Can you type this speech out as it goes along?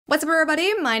What's up,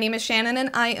 everybody? My name is Shannon and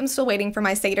I am still waiting for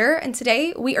my Satyr, and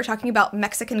today we are talking about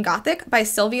Mexican Gothic by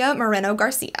Silvia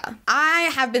Moreno-Garcia. I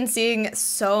have been seeing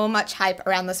so much hype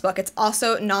around this book. It's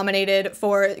also nominated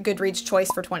for Goodreads Choice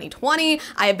for 2020.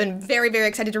 I have been very, very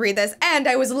excited to read this, and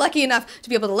I was lucky enough to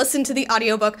be able to listen to the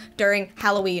audiobook during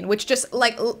Halloween, which just,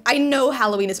 like, I know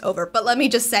Halloween is over, but let me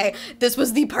just say, this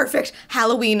was the perfect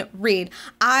Halloween read.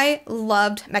 I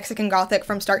loved Mexican Gothic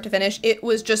from start to finish. It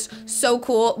was just so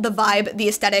cool. The vibe, the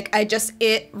aesthetic,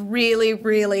 it really,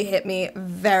 really hit me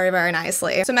very, very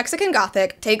nicely. So Mexican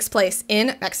Gothic takes place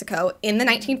in Mexico in the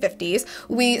 1950s.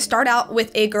 We start out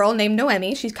with a girl named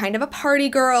Noemi. She's kind of a party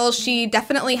girl. She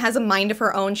definitely has a mind of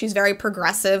her own. She's very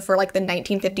progressive for like the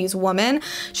 1950s woman.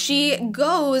 She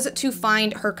goes to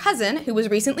find her cousin who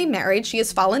was recently married. She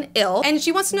has fallen ill and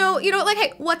she wants to know, like,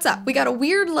 hey, what's up? We got a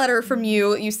weird letter from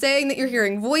you. You saying that you're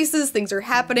hearing voices, things are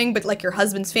happening, but like your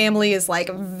husband's family is like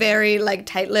very like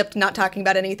tight-lipped, not talking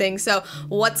about anything. So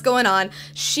what's going on?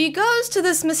 She goes to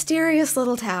this mysterious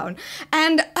little town,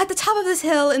 and at the top of this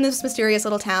hill in this mysterious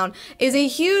little town is a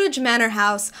huge manor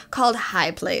house called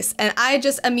High Place, and I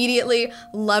just immediately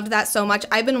loved that so much.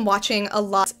 I've been watching a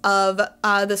lot of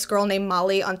this girl named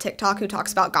Molly on TikTok who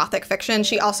talks about Gothic fiction.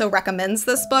 She also recommends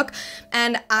this book,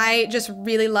 and I just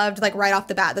really loved, like, right off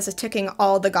the bat, this is ticking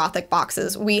all the Gothic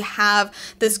boxes. We have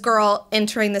this girl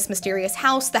entering this mysterious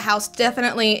house. The house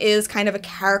definitely is kind of a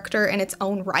character in its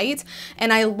own right,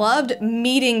 and I loved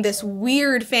meeting this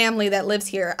weird family that lives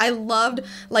here. I loved,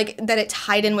 like, that it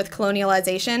tied in with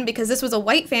colonialization, because this was a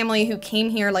white family who came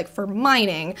here, like, for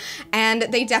mining, and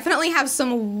they definitely have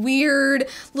some weird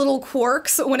little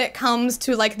quirks when it comes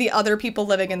to, like, the other people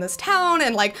living in this town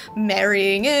and, like,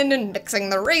 marrying in and mixing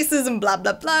the races and blah,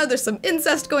 blah, blah. There's some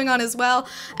incest going on as well,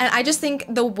 and I just think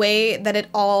the way that it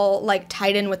all, like,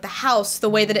 tied in with the house, the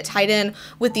way that it tied in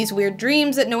with these weird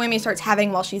dreams that Noemi starts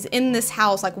having while she's in this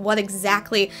house, like what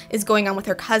exactly is going on with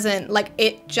her cousin, like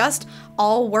it just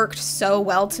all worked so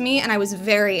well to me, and I was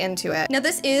very into it. Now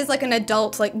this is like an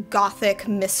adult, like, Gothic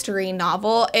mystery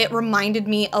novel. It reminded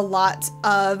me a lot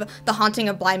of The Haunting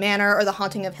of Bly Manor or The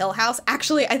Haunting of Hill House.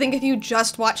 Actually, I think if you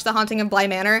just watch The Haunting of Bly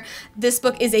Manor, this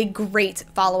book is a great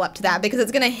follow-up to that, because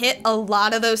it's gonna hit a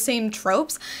lot of those same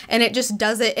tropes, and it just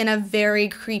does it in a very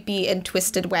creepy and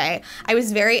twisted way. I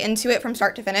was very into it from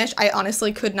start to finish. I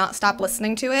honestly could not stop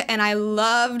listening to it, and I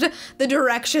loved the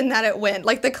direction that it went.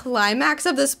 Like, the climax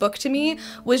of this book to me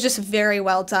was just very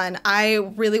well done. I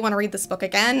really want to read this book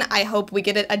again. I hope we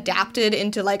get it adapted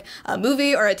into like a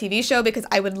movie or a TV show, because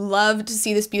I would love to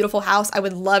see this beautiful house. I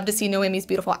would love to see Noemi's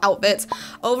beautiful outfits.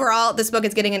 Overall, this book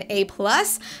is getting an A+.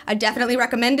 I definitely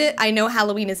recommend it. I know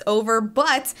Halloween is over,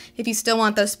 but if you still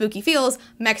want those spooky feels,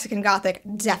 Mexican Gothic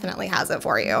definitely has it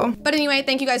for you. But anyway,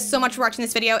 thank you guys so much for watching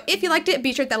this video. If you liked it,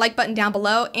 be sure to hit that like button down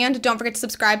below, and don't forget to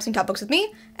subscribe so you can talk books with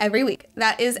me every week.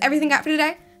 That is everything I got for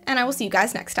today, and I will see you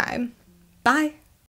guys next time. Bye.